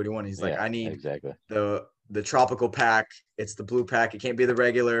exactly what he wanted. He's like, I need exactly the tropical pack. It's the blue pack. It can't be the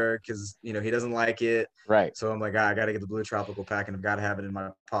regular because, he doesn't like it. Right. So I'm like, I got to get the blue tropical pack and I've got to have it in my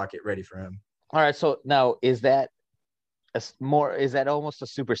pocket ready for him. All right. So now is that almost a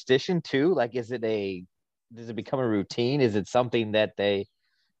superstition too? Like, does it become a routine? Is it something that they,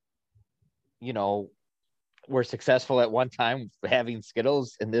 were successful at one time having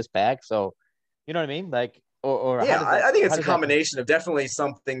Skittles in this pack? So, you know what I mean? Like, or yeah, I think it's a combination of definitely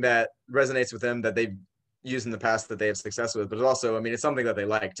something that resonates with them that they've used in the past that they have success with, but it's also, it's something that they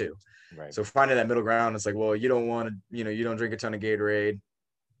like too. Right. So finding that middle ground, it's like, well, you don't want to, you don't drink a ton of Gatorade.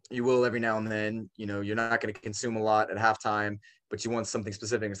 You will every now and then, you're not going to consume a lot at halftime, but you want something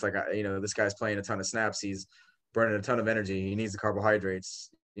specific. It's like, this guy's playing a ton of snaps. He's burning a ton of energy. He needs the carbohydrates.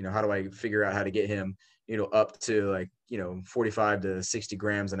 How do I figure out how to get him, up to like, 45 to 60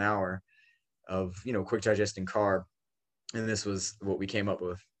 grams an hour of, quick digesting carb. And this was what we came up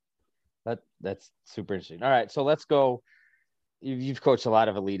with. That's super interesting. All right. So let's go. You've coached a lot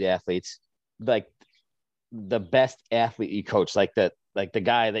of elite athletes, like the best athlete you coach, like the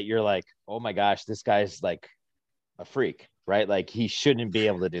guy that you're like, oh my gosh, this guy's like a freak, right? Like he shouldn't be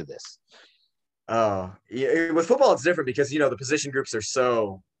able to do this. Oh, yeah. With football, it's different because, the position groups are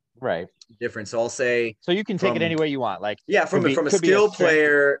so right different. So I'll say, so you can take it any way you want. Like, yeah, from a skill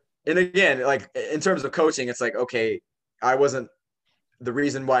player. And again, like in terms of coaching, it's like, okay, I wasn't the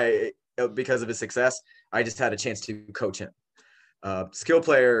reason why because of his success. I just had a chance to coach him. Skill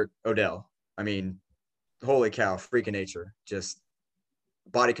player, Odell. I mean, holy cow, freak of nature. Just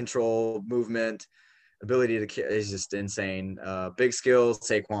body control, movement, ability to is just insane. Big skills,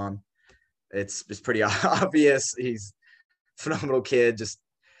 Saquon. It's pretty obvious. He's a phenomenal kid, just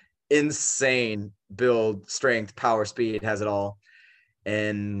insane build, strength, power, speed, has it all.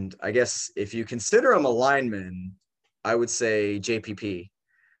 And I guess if you consider him a lineman, I would say JPP.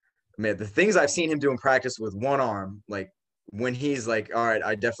 I mean, the things I've seen him do in practice with one arm, like when he's like, all right,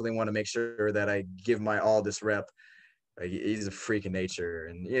 I definitely want to make sure that I give my all this rep. Like, he's a freak of nature.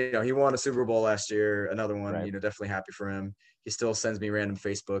 And, he won a Super Bowl last year, another one, right. Definitely happy for him. He still sends me random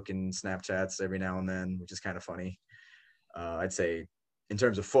Facebook and Snapchats every now and then, which is kind of funny. I'd say in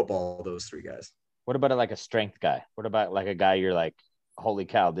terms of football, those 3 guys. What about like a strength guy? What about like a guy you're like, holy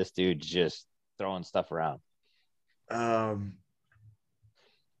cow, this dude's just throwing stuff around?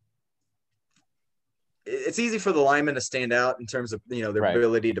 It's easy for the linemen to stand out in terms of, their right.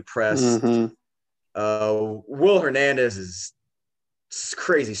 ability to press. Mm-hmm. Will Hernandez is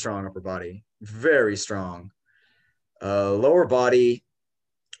crazy strong upper body, very strong. Lower body,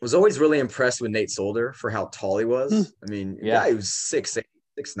 was always really impressed with Nate Solder for how tall he was. I mean, yeah, he was 6'8",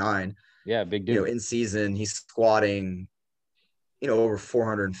 6'9". Yeah, big dude. In season, he's squatting, over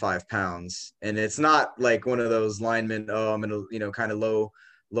 405 pounds. And it's not like one of those linemen, I'm going to, kind of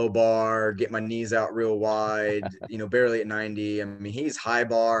low bar, get my knees out real wide, barely at 90. I mean, he's high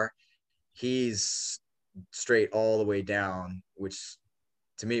bar. He's straight all the way down, which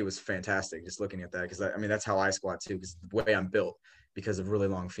to me was fantastic just looking at that. Because, that's how I squat too, because the way I'm built because of really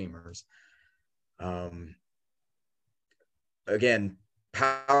long femurs. again,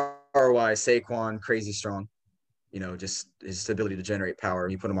 power-wise, Saquon, crazy strong. Just his ability to generate power.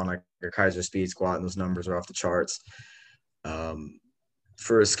 You put him on like a Kaiser speed squat, and those numbers are off the charts.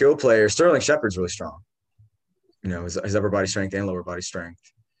 For a skill player, Sterling Shepard's really strong. His upper body strength and lower body strength.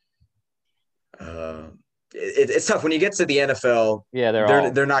 It's tough when you get to the NFL. Yeah,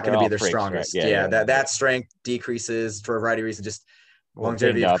 they're not going to be their freaks, strongest. Right? That strength decreases for a variety of reasons, just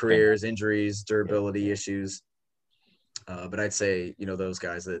longevity of careers, injuries, durability issues. But I'd say those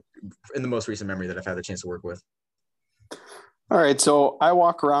guys that in the most recent memory that I've had the chance to work with. All right, so I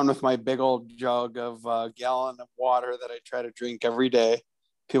walk around with my big old jug of gallon of water that I try to drink every day.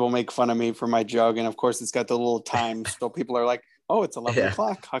 People make fun of me for my jug, and of course, it's got the little time, so people are like, "Oh, it's 11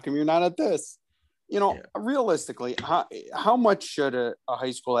 o'clock. How come you're not at this?" Realistically, how much should a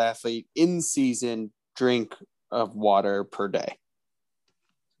high school athlete in season drink of water per day?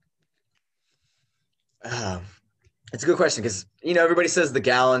 It's a good question because everybody says the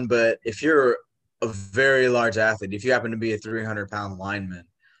gallon, but if you're a very large athlete, if you happen to be a 300-pound lineman,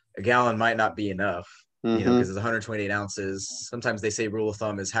 a gallon might not be enough. Because it's 128 ounces. Sometimes they say rule of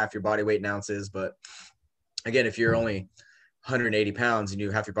thumb is half your body weight in ounces, but again, if you're only 180 pounds and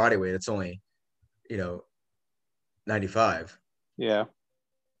you half your body weight, it's only 95. Yeah.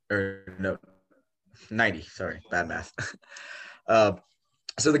 Or no, 90. Sorry, bad math.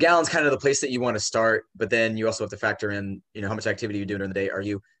 So the gallon's kind of the place that you want to start, but then you also have to factor in, how much activity you're doing during the day. Are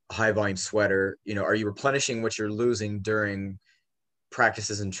you a high volume sweater? Are you replenishing what you're losing during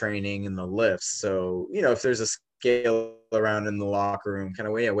practices and training and the lifts? So, if there's a scale around in the locker room, kind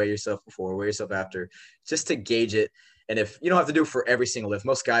of weigh yourself before, weigh yourself after, just to gauge it. And if you don't have to do it for every single lift,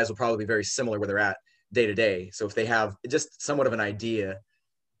 most guys will probably be very similar where they're at day to day. So if they have just somewhat of an idea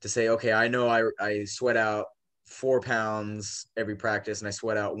to say, okay, I know I sweat out 4 pounds every practice and I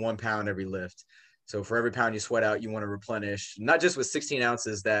sweat out 1 pound every lift. So for every pound you sweat out, you want to replenish, not just with 16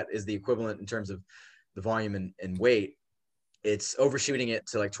 ounces, that is the equivalent in terms of the volume and weight. It's overshooting it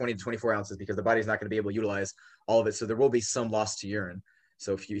to like 20 to 24 ounces because the body's not going to be able to utilize all of it. So there will be some loss to urine.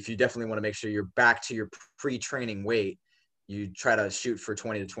 So if you definitely want to make sure you're back to your pre-training weight, you try to shoot for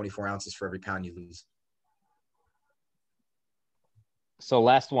 20 to 24 ounces for every pound you lose. So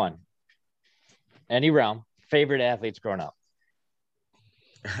last one, any realm, favorite athletes growing up?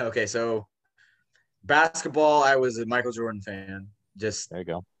 Okay. So basketball, I was a Michael Jordan fan. Just there you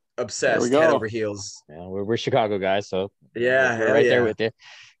go. Obsessed, head over heels. Yeah, we're Chicago guys, so yeah, we're right there with you.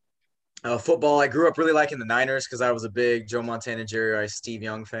 Football, I grew up really liking the Niners because I was a big Joe Montana, Jerry Rice, Steve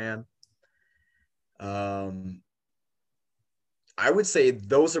Young fan. I would say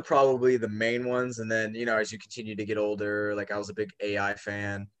those are probably the main ones, and then as you continue to get older, like I was a big AI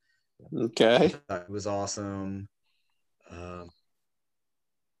fan. Okay, it was awesome.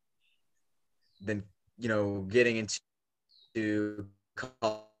 Then getting into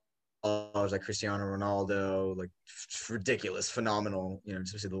college, like Cristiano Ronaldo, like ridiculous, phenomenal,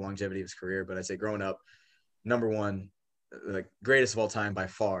 especially the longevity of his career. But I'd say growing up, number one, like greatest of all time by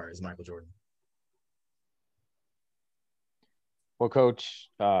far is Michael Jordan. Well, Coach,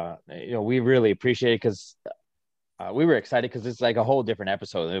 we really appreciate it because we were excited because it's like a whole different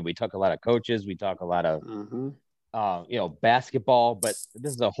episode. We talk a lot of coaches, we talk a lot of basketball, but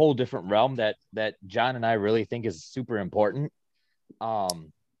this is a whole different realm that John and I really think is super important.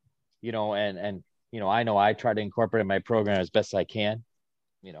 And I know I try to incorporate in my program as best I can,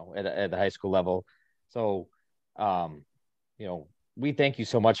 at the high school level. So, we thank you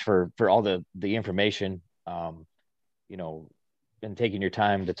so much for all the information, and taking your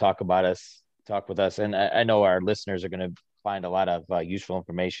time to talk with us. And I know our listeners are going to find a lot of useful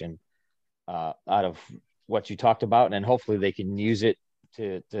information out of what you talked about, and hopefully they can use it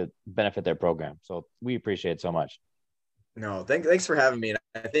to benefit their program. So we appreciate it so much. No, thanks for having me. And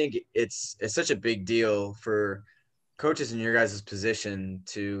I think it's such a big deal for coaches in your guys' position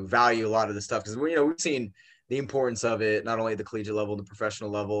to value a lot of the stuff, because we've seen the importance of it, not only at the collegiate level, the professional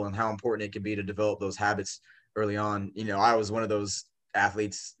level, and how important it can be to develop those habits early on. I was one of those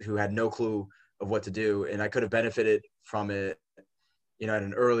athletes who had no clue of what to do, and I could have benefited from it, at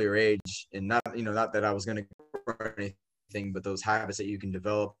an earlier age. And not that I was going to or anything, but those habits that you can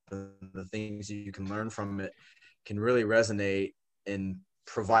develop and the things you can learn from it can really resonate and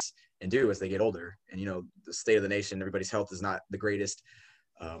provide and do as they get older. And the state of the nation, everybody's health is not the greatest.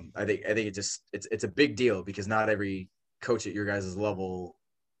 I think it's a big deal because not every coach at your guys' level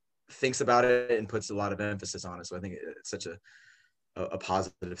thinks about it and puts a lot of emphasis on it. So I think it's such a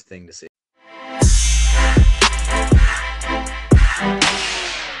positive thing to see.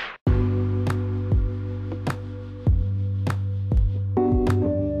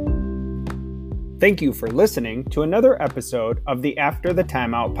 Thank you for listening to another episode of the After the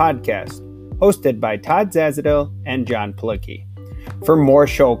Timeout podcast, hosted by Todd Zazadil and John Palicki. For more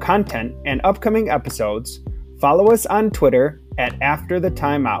show content and upcoming episodes, follow us on Twitter at After the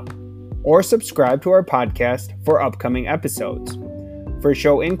Timeout, or subscribe to our podcast for upcoming episodes. For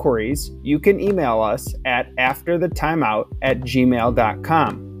show inquiries, you can email us at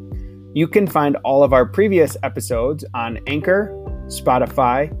afterthetimeout@gmail.com. You can find all of our previous episodes on Anchor,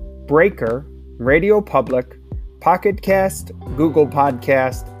 Spotify, Breaker, Radio Public, Pocket Cast, Google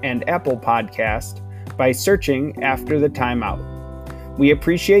Podcast, and Apple Podcast by searching After the Timeout. We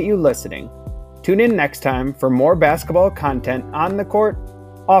appreciate you listening. Tune in next time for more basketball content on the court,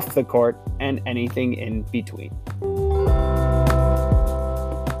 off the court, and anything in between.